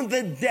from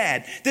the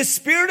dead. The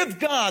Spirit of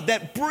God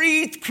that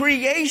breathed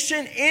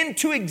creation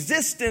into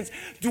existence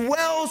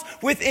dwells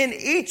within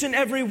each and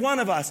every one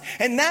of us.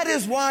 And that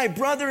is why,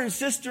 brother and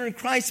sister in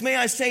Christ, may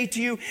I say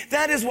to you,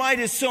 that is why it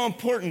is so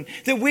important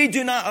that we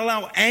do not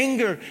allow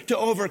anger to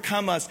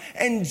overcome us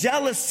and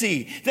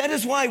jealousy. That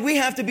is why we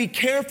have to be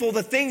careful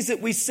the things that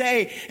we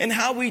say and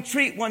how we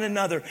treat one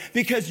another,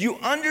 because you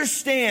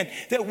understand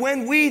that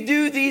when we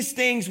do these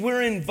things,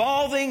 we're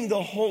involving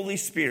the Holy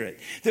Spirit.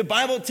 The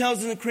Bible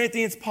tells in the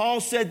Corinthians,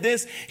 Paul said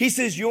this, he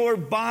says, your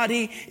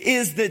body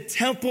is the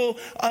temple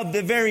of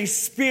the very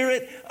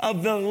Spirit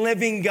of the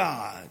living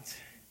God.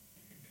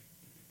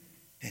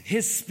 And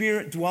his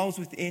Spirit dwells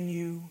within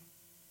you.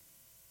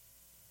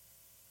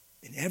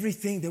 In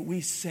everything that we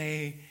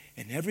say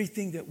and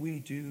everything that we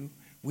do,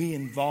 we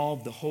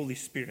involve the Holy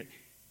Spirit.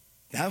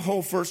 That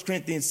whole 1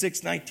 Corinthians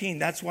 6:19,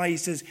 that's why he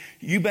says,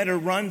 you better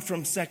run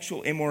from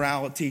sexual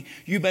immorality.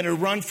 You better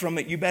run from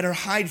it. You better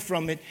hide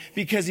from it.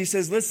 Because he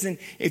says, listen,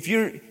 if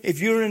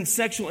you're in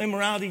sexual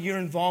immorality, you're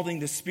involving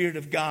the Spirit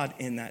of God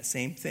in that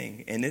same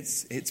thing. And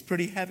it's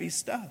pretty heavy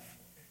stuff.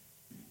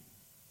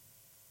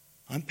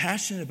 I'm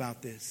passionate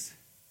about this.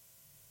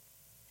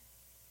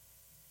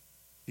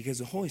 Because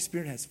the Holy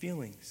Spirit has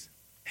feelings.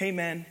 Hey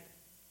man,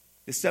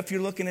 the stuff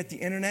you're looking at the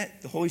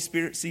internet, the Holy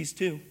Spirit sees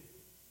too.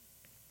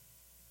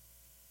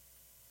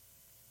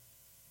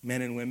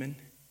 Men and women.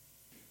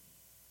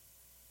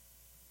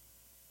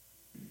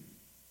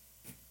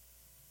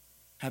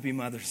 Happy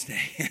Mother's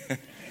Day.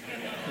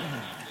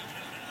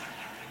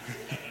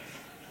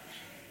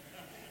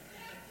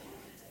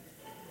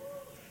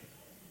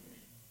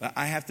 But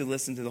I have to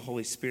listen to the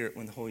Holy Spirit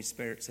when the Holy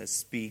Spirit says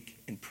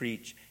speak and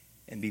preach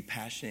and be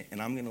passionate,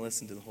 and I'm going to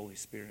listen to the Holy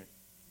Spirit.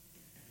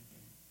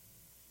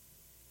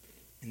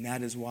 And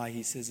that is why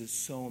he says it's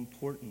so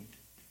important.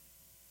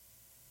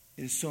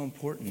 It is so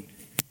important.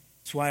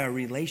 It's why our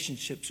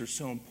relationships are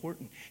so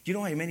important. Do you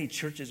know why many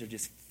churches are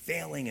just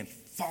failing and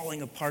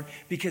falling apart?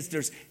 Because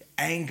there's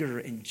anger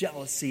and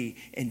jealousy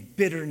and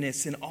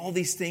bitterness and all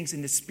these things,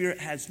 and the Spirit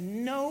has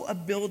no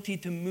ability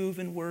to move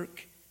and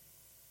work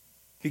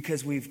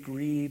because we've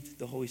grieved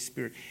the Holy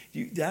Spirit.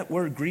 That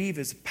word grieve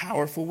is a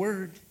powerful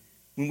word.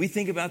 When we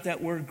think about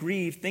that word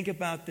grieve, think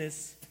about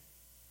this.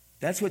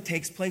 That's what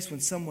takes place when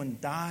someone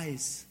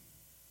dies.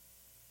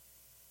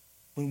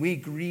 When we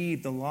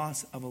grieve the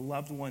loss of a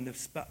loved one.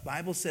 The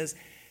Bible says,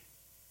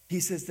 he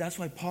says, that's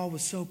why Paul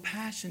was so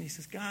passionate. He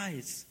says,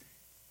 guys,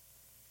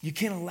 you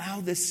can't allow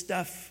this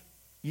stuff.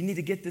 You need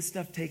to get this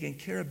stuff taken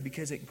care of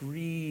because it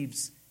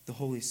grieves the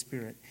Holy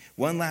Spirit.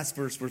 One last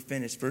verse, we're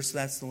finished. 1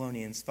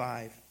 Thessalonians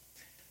 5.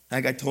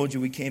 Like I told you,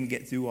 we can't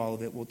get through all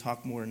of it. We'll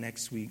talk more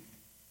next week.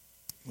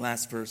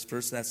 Last verse,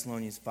 1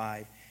 Thessalonians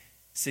 5.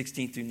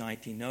 16 through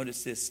 19.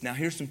 Notice this. Now,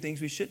 here's some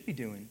things we should be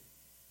doing.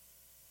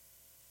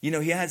 You know,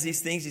 he has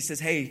these things. He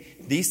says, hey,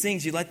 these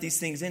things, you let these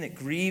things in, it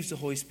grieves the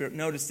Holy Spirit.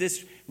 Notice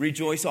this.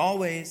 Rejoice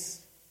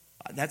always.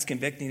 That's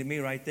convicting to me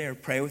right there.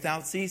 Pray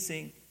without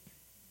ceasing.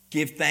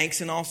 Give thanks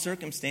in all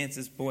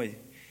circumstances. Boy,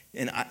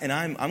 and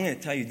I'm going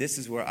to tell you, this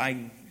is where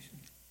I'm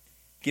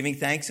giving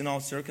thanks in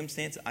all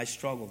circumstances. I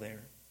struggle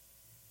there.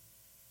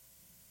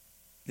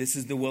 This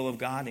is the will of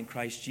God in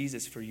Christ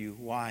Jesus for you.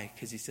 Why?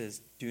 Because he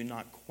says, do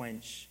not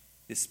quench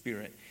the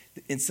Spirit.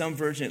 In some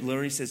version, it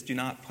literally says, do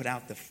not put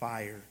out the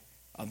fire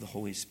of the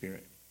Holy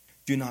Spirit.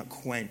 Do not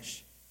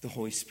quench the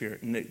Holy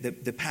Spirit. And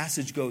the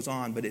passage goes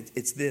on, but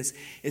it's this,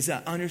 is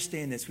that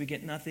understand this. We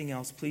get nothing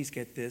else. Please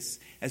get this.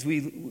 As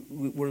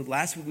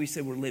last week we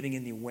said we're living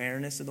in the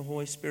awareness of the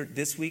Holy Spirit.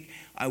 This week,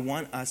 I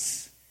want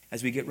us,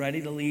 as we get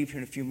ready to leave here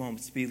in a few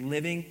moments, to be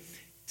living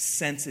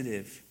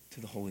sensitive to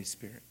the Holy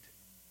Spirit.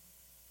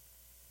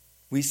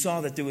 We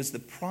saw that there was the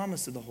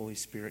promise of the Holy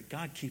Spirit.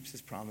 God keeps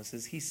his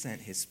promises. He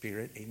sent his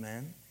Spirit.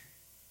 Amen.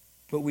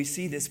 But we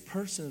see this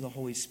person of the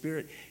Holy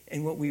Spirit,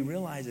 and what we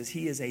realize is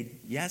he is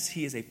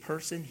a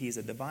person, he is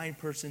a divine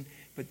person,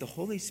 but the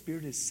Holy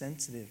Spirit is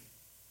sensitive.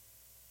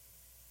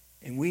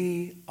 And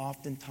we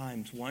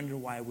oftentimes wonder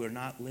why we're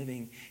not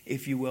living,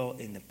 if you will,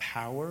 in the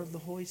power of the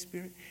Holy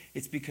Spirit.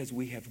 It's because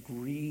we have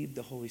grieved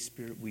the Holy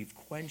Spirit. We've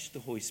quenched the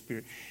Holy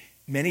Spirit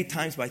many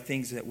times by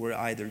things that we're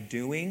either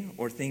doing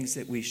or things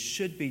that we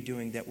should be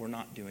doing that we're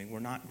not doing. We're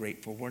not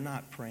grateful. We're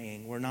not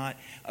praying. We're not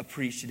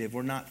appreciative.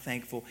 We're not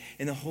thankful.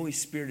 And the Holy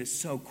Spirit is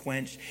so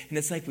quenched. And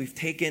it's like we've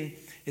taken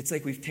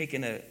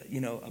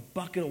a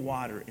bucket of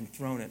water and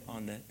thrown it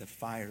on the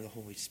fire of the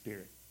Holy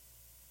Spirit.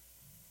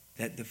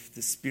 That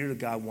the Spirit of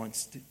God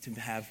wants to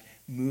have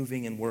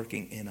moving and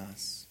working in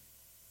us.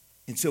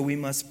 And so we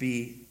must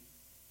be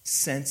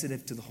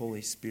sensitive to the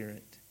Holy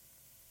Spirit.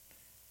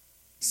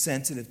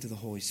 Sensitive to the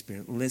Holy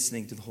Spirit,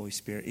 listening to the Holy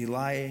Spirit.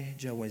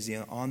 Elijah was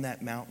on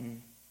that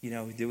mountain.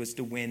 There was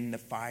the wind, the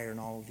fire, and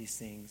all of these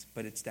things.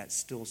 But it's that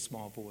still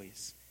small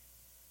voice.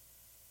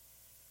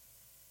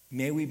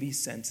 May we be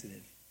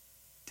sensitive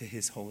to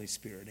his Holy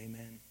Spirit.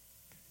 Amen.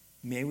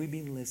 May we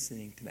be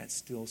listening to that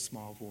still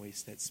small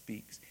voice that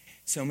speaks.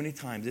 So many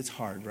times, it's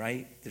hard,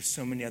 right? There's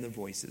so many other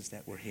voices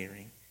that we're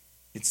hearing.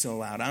 It's so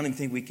loud. I don't even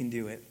think we can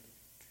do it.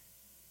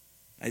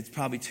 It's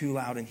probably too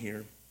loud in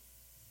here.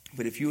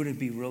 But if you were to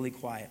be really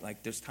quiet,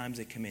 like there's times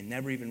they come in,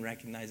 never even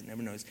recognize it,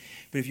 never knows.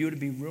 But if we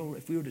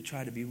were to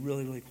try to be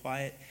really, really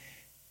quiet,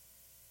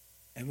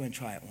 everyone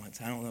try it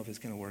once. I don't know if it's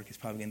going to work. It's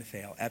probably going to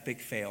fail.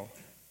 Epic fail.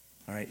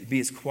 All right, be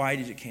as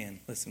quiet as you can.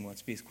 Listen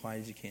once, be as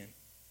quiet as you can.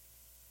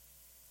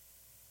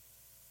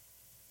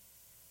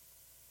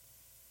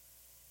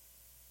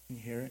 Can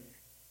you hear it?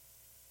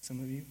 Some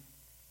of you?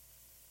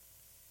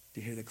 Do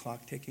you hear the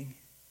clock ticking?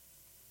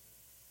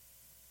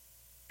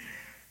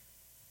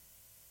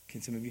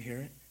 Can some of you hear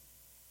it?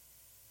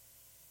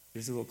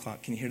 There's a little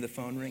clock. Can you hear the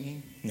phone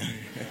ringing? No.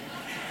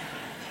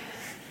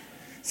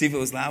 See, if it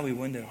was loud, we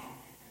wouldn't have.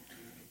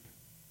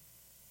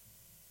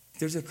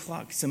 There's a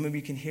clock. Some of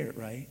you can hear it,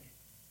 right?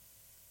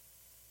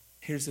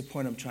 Here's the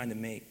point I'm trying to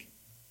make.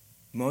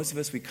 Most of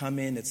us, we come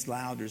in, it's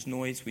loud, there's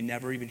noise, we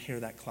never even hear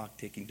that clock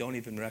ticking, don't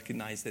even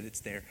recognize that it's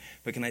there.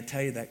 But can I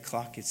tell you that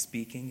clock is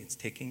speaking, it's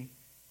ticking,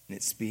 and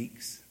it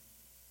speaks,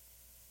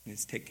 and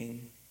it's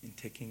ticking, and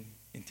ticking,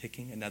 and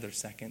ticking, another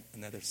second,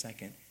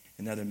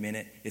 another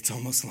minute. It's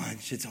almost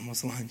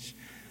lunch.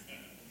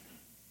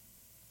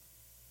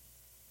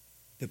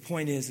 The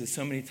point is that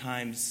so many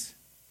times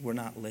we're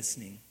not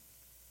listening.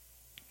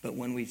 But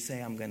when we say,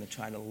 I'm going to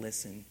try to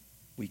listen,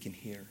 we can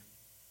hear.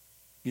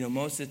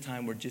 Most of the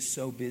time we're just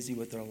so busy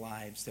with our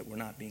lives that we're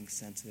not being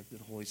sensitive to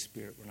the Holy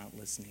Spirit. We're not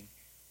listening.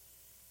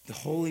 The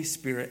Holy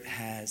Spirit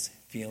has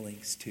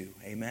feelings too.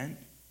 Amen?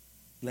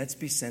 Let's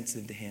be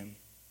sensitive to him.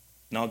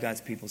 And all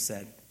God's people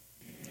said,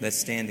 let's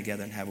stand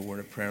together and have a word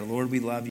of prayer. Lord, we love you.